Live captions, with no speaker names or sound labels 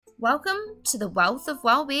Welcome to the Wealth of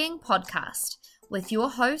Wellbeing podcast with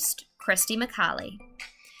your host, Christy McCarley.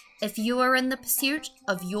 If you are in the pursuit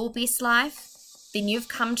of your best life, then you've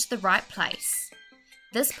come to the right place.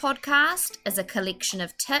 This podcast is a collection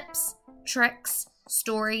of tips, tricks,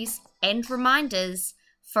 stories, and reminders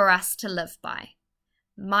for us to live by.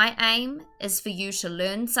 My aim is for you to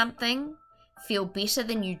learn something, feel better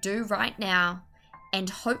than you do right now, and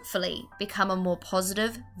hopefully become a more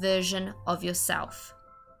positive version of yourself.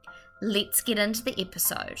 Let's get into the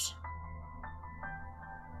episode.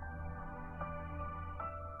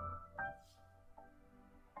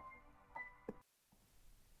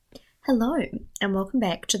 Hello, and welcome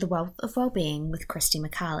back to the Wealth of Wellbeing with Christy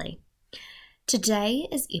McCarley. Today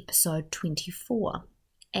is episode 24,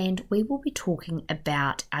 and we will be talking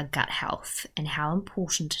about our gut health and how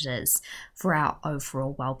important it is for our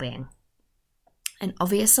overall well-being. And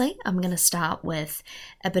obviously, I'm going to start with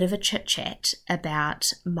a bit of a chit-chat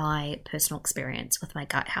about my personal experience with my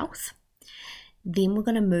gut health. Then we're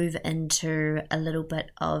going to move into a little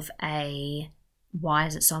bit of a why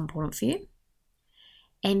is it so important for you?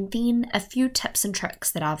 And then a few tips and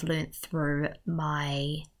tricks that I've learned through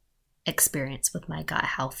my experience with my gut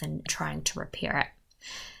health and trying to repair it.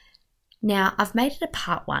 Now, I've made it a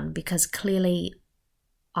part one because clearly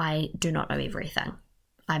I do not know everything.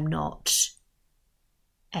 I'm not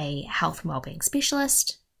a health and wellbeing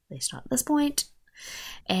specialist, at least not at this point,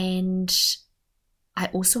 and I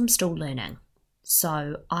also am still learning.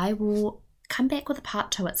 So I will come back with a part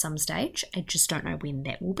two at some stage. I just don't know when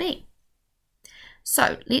that will be.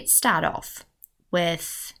 So let's start off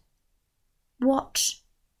with what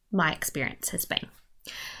my experience has been.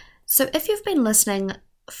 So if you've been listening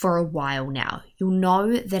for a while now, you'll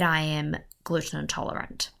know that I am gluten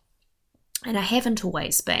intolerant. And I haven't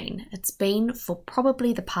always been. It's been for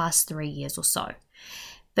probably the past 3 years or so.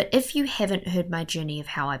 But if you haven't heard my journey of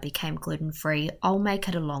how I became gluten-free, I'll make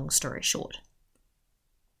it a long story short.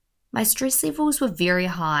 My stress levels were very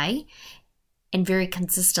high and very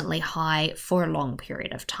consistently high for a long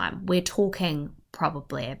period of time. We're talking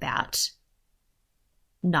probably about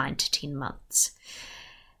 9 to 10 months.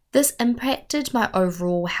 This impacted my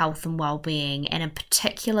overall health and well-being, and in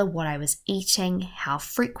particular what I was eating, how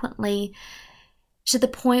frequently, to the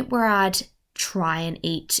point where I'd try and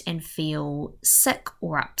eat and feel sick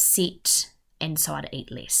or upset, and so I'd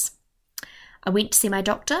eat less. I went to see my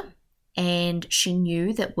doctor, and she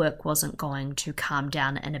knew that work wasn't going to calm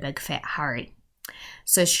down in a big fat hurry.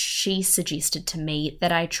 So she suggested to me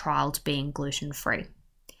that I trialed being gluten-free.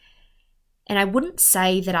 And I wouldn't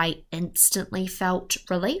say that I instantly felt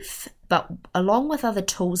relief, but along with other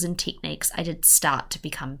tools and techniques, I did start to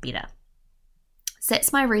become better. So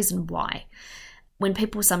that's my reason why. When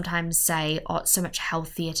people sometimes say, oh, it's so much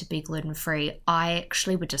healthier to be gluten-free, I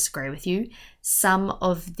actually would disagree with you. Some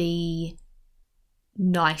of the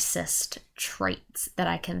nicest treats that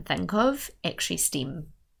I can think of actually stem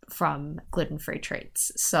from gluten-free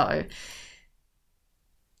treats. So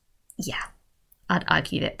yeah, I'd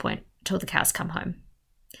argue that point till the cows come home.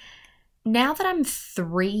 Now that I'm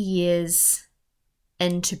 3 years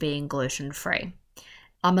into being gluten-free,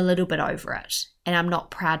 I'm a little bit over it, and I'm not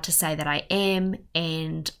proud to say that I am,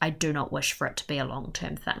 and I do not wish for it to be a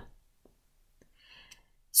long-term thing.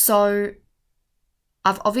 So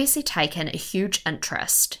I've obviously taken a huge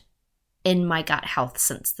interest in my gut health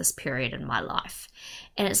since this period in my life.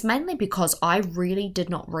 And it's mainly because I really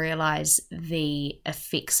did not realize the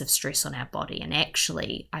effects of stress on our body. And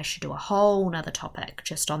actually, I should do a whole nother topic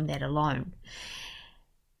just on that alone.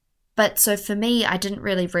 But so for me, I didn't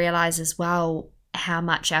really realize as well how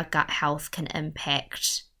much our gut health can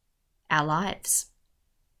impact our lives.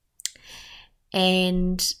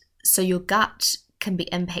 And so your gut can be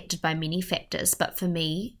impacted by many factors. But for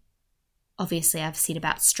me, obviously, I've said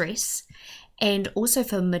about stress, and also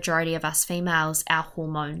for the majority of us females, our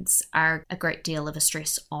hormones are a great deal of a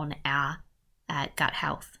stress on our gut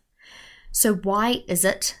health. So why is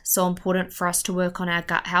it so important for us to work on our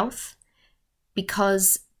gut health?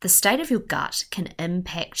 Because the state of your gut can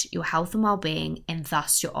impact your health and well-being and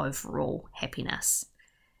thus your overall happiness.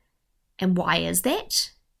 And why is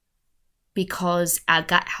that? Because our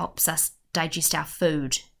gut helps us digest our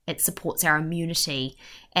food. It supports our immunity.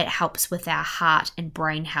 It helps with our heart and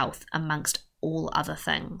brain health, amongst all other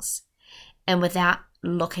things. And without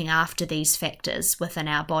looking after these factors within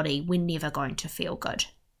our body, we're never going to feel good.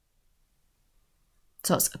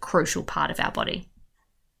 So it's a crucial part of our body.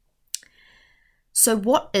 So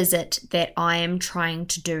what is it that I am trying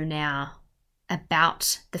to do now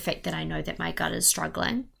about the fact that I know that my gut is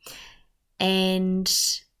struggling? And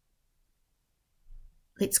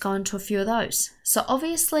let's go into a few of those. So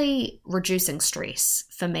obviously, reducing stress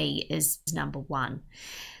for me is number one.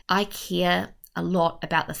 I care a lot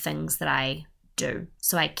about the things that I do.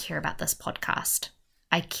 So I care about this podcast.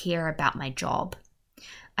 I care about my job.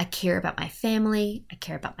 I care about my family. I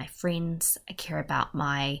care about my friends. I care about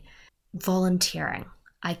my volunteering.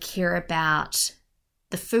 I care about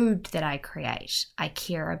the food that I create. I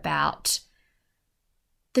care about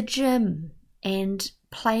the gym and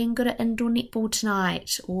playing good at indoor netball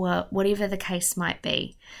tonight, or whatever the case might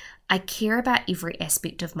be. I care about every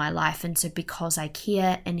aspect of my life, and so because I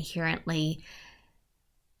care inherently,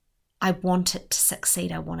 I want it to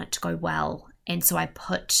succeed. I want it to go well, and so I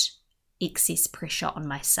put excess pressure on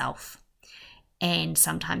myself. And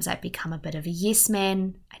sometimes I become a bit of a yes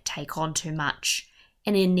man. I take on too much,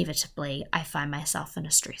 and inevitably I find myself in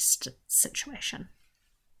a stressed situation.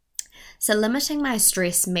 So limiting my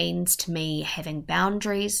stress means to me having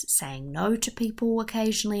boundaries, saying no to people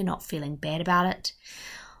occasionally, not feeling bad about it.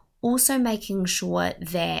 Also making sure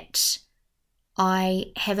that I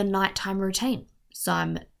have a nighttime routine. So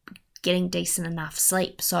I'm getting decent enough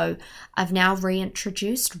sleep. So I've now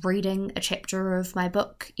reintroduced reading a chapter of my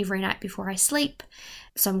book every night before I sleep.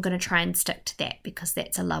 So I'm going to try and stick to that because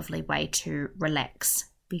that's a lovely way to relax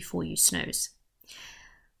before you snooze.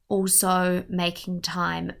 Also making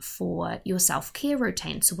time for your self-care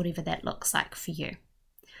routine, so whatever that looks like for you.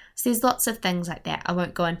 So there's lots of things like that. I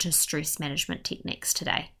won't go into stress management techniques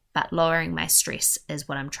today, but lowering my stress is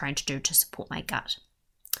what I'm trying to do to support my gut.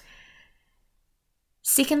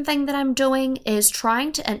 Second thing that I'm doing is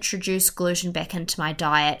trying to introduce gluten back into my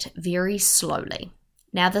diet very slowly.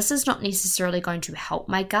 Now, this is not necessarily going to help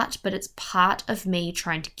my gut, but it's part of me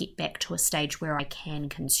trying to get back to a stage where I can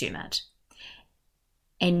consume it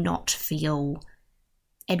and not feel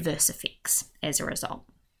adverse effects as a result.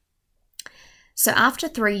 So after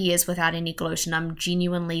 3 years without any gluten, I'm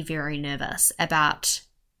genuinely very nervous about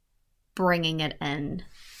bringing it in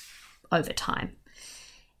over time.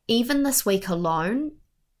 Even this week alone,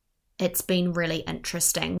 it's been really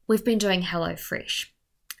interesting. We've been doing HelloFresh,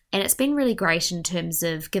 and it's been really great in terms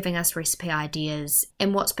of giving us recipe ideas.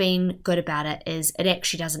 And what's been good about it is it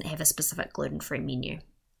actually doesn't have a specific gluten-free menu.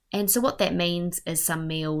 And so what that means is some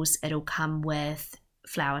meals, it'll come with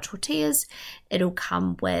flour tortillas, it'll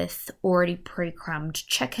come with already pre-crumbed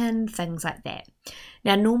chicken, things like that.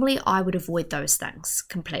 Now, normally I would avoid those things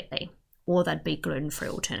completely, or they'd be gluten-free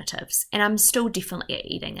alternatives. And I'm still definitely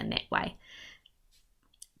eating in that way.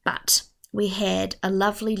 But we had a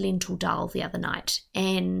lovely lentil dal the other night,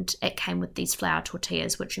 and it came with these flour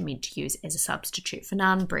tortillas, which are meant to use as a substitute for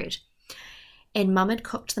naan bread. And Mum had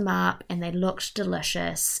cooked them up and they looked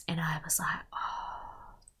delicious. And I was like,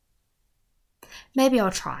 oh, maybe I'll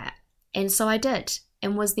try it. And so I did.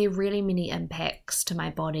 And was there really many impacts to my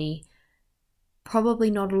body? Probably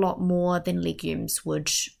not a lot more than legumes would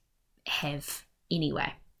have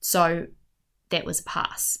anyway. So that was a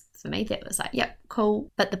pass for me. That was like, yep,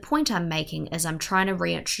 cool. But the point I'm making is I'm trying to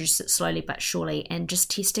reintroduce it slowly but surely and just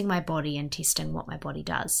testing my body and testing what my body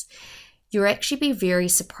does. You'll actually be very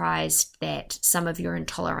surprised that some of your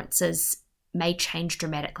intolerances may change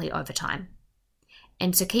dramatically over time.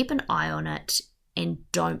 And so keep an eye on it and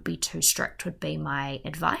don't be too strict would be my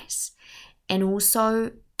advice. And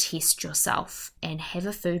also test yourself and have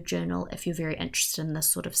a food journal if you're very interested in this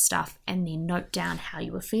sort of stuff, and then note down how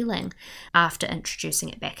you were feeling after introducing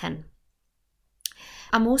it back in.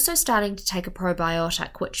 I'm also starting to take a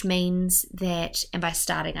probiotic, which means that, and by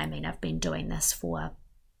starting I mean I've been doing this for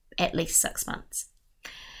at least 6 months.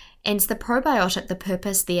 And the probiotic, the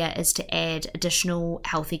purpose there is to add additional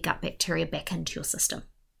healthy gut bacteria back into your system.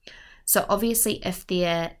 So obviously if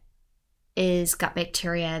there is gut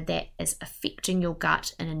bacteria that is affecting your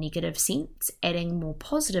gut in a negative sense, adding more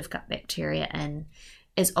positive gut bacteria in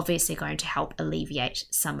is obviously going to help alleviate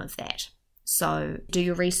some of that. So do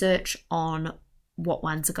your research on what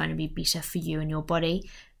ones are going to be better for you and your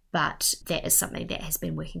body, but that is something that has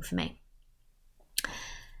been working for me.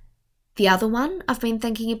 The other one I've been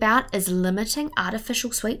thinking about is limiting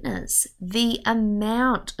artificial sweeteners. The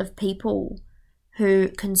amount of people who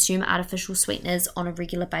consume artificial sweeteners on a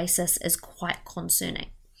regular basis is quite concerning.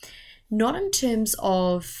 Not in terms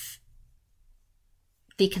of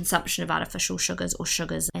the consumption of artificial sugars or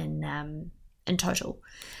sugars in total.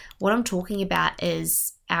 What I'm talking about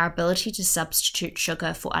is our ability to substitute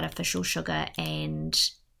sugar for artificial sugar and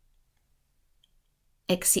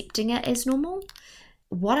accepting it as normal.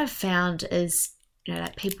 What I've found is,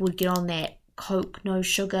 like people would get on that Coke no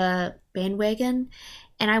sugar bandwagon,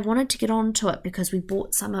 and I wanted to get onto it because we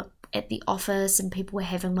bought some at the office and people were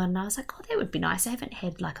having one, and I was like, oh, that would be nice. I haven't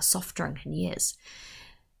had like a soft drink in years.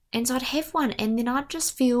 And so I'd have one and then I'd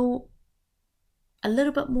just feel a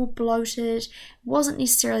little bit more bloated. It wasn't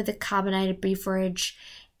necessarily the carbonated beverage.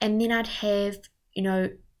 And then I'd have,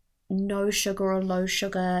 no sugar or low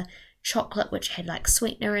sugar chocolate, which had like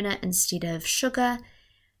sweetener in it instead of sugar.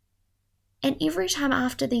 And every time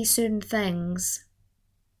after these certain things,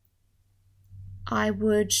 I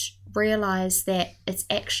would realize that it's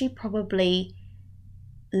actually probably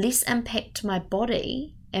less impact to my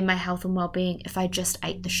body and my health and well-being if I just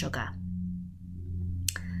ate the sugar.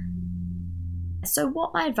 So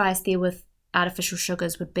what my advice there with artificial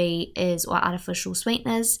sugars would be or artificial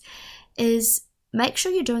sweeteners, is make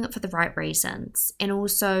sure you're doing it for the right reasons, and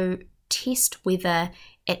also test whether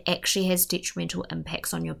it actually has detrimental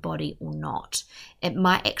impacts on your body or not. It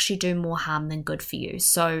might actually do more harm than good for you.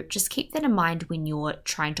 So just keep that in mind when you're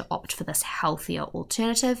trying to opt for this healthier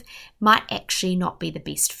alternative. Might actually not be the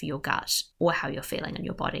best for your gut or how you're feeling in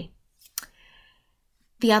your body.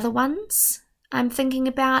 The other ones I'm thinking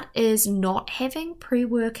about is not having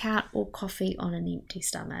pre-workout or coffee on an empty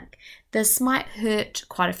stomach. This might hurt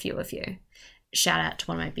quite a few of you. Shout out to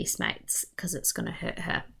one of my best mates, because it's going to hurt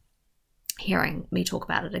her hearing me talk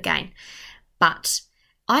about it again. But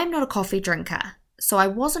I'm not a coffee drinker, so I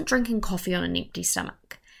wasn't drinking coffee on an empty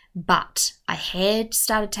stomach. But I had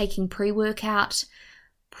started taking pre-workout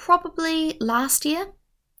probably last year.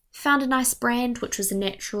 Found a nice brand which was a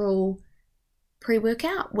natural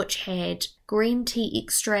pre-workout, which had green tea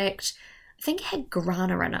extract. I think it had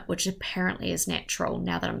guarana in it, which apparently is natural.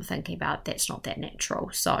 Now that I'm thinking about it, that's not that natural.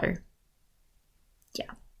 So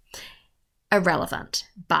yeah, irrelevant.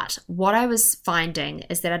 But what I was finding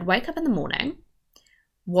is that I'd wake up in the morning,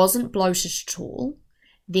 wasn't bloated at all,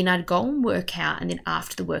 then I'd go and work out, and then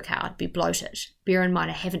after the workout I'd be bloated. Bear in mind,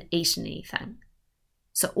 I haven't eaten anything.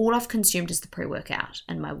 So all I've consumed is the pre-workout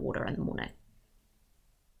and my water in the morning.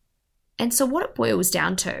 And so what it boils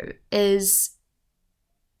down to is,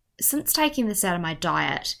 since taking this out of my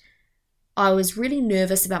diet, I was really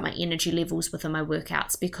nervous about my energy levels within my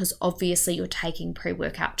workouts, because obviously you're taking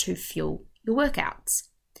pre-workout to fuel your workouts.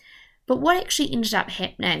 But what actually ended up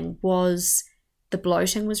happening was the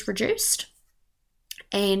bloating was reduced,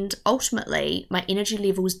 and ultimately my energy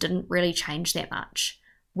levels didn't really change that much,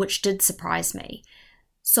 which did surprise me.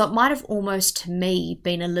 So it might have almost, to me,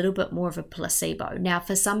 been a little bit more of a placebo. Now,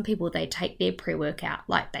 for some people, they take their pre-workout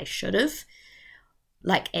like they should have,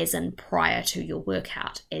 like as in prior to your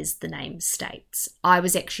workout, as the name states. I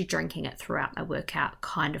was actually drinking it throughout my workout,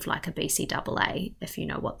 kind of like a BCAA, if you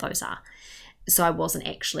know what those are. So I wasn't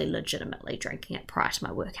actually legitimately drinking it prior to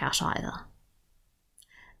my workout either.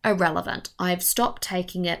 Irrelevant. I've stopped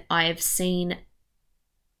taking it. I have seen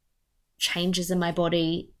changes in my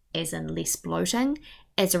body, as in less bloating,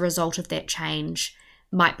 as a result of that change.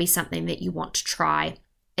 Might be something that you want to try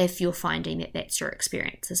if you're finding that that's your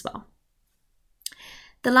experience as well.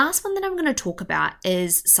 The last one that I'm going to talk about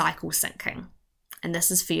is cycle syncing, and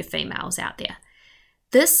this is for your females out there.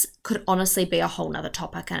 This could honestly be a whole nother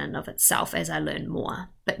topic in and of itself as I learn more,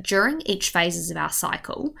 but during each phases of our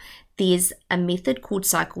cycle, there's a method called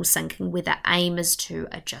cycle syncing where the aim is to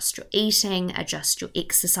adjust your eating, adjust your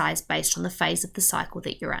exercise based on the phase of the cycle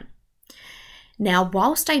that you're in. Now,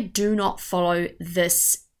 whilst I do not follow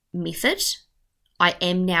this method, I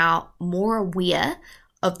am now more aware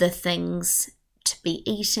of the things to be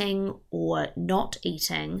eating or not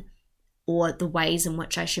eating, or the ways in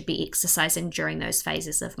which I should be exercising during those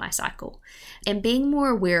phases of my cycle. And being more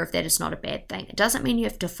aware of that is not a bad thing. It doesn't mean you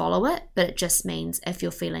have to follow it, but it just means if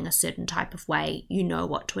you're feeling a certain type of way, you know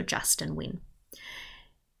what to adjust and when.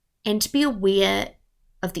 And to be aware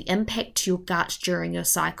of the impact to your gut during your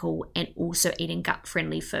cycle, and also eating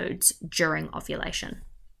gut-friendly foods during ovulation.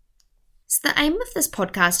 So the aim of this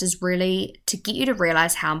podcast is really to get you to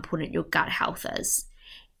realize how important your gut health is,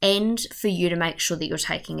 and for you to make sure that you're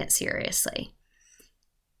taking it seriously.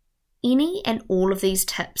 Any and all of these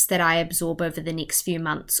tips that I absorb over the next few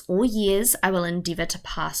months or years, I will endeavour to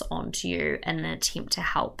pass on to you in an attempt to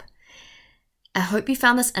help. I hope you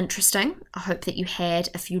found this interesting. I hope that you had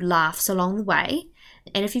a few laughs along the way.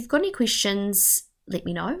 And if you've got any questions, let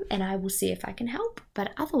me know and I will see if I can help.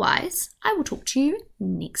 But otherwise, I will talk to you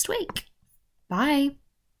next week. Bye.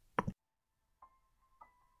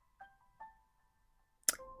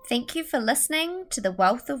 Thank you for listening to the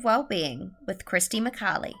Wealth of Wellbeing with Christy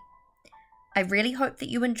McCarley. I really hope that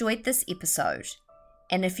you enjoyed this episode.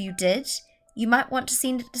 And if you did, you might want to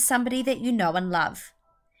send it to somebody that you know and love.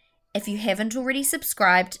 If you haven't already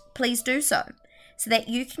subscribed, please do so that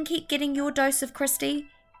you can keep getting your dose of Christy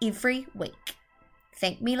every week.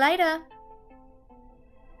 Thank me later.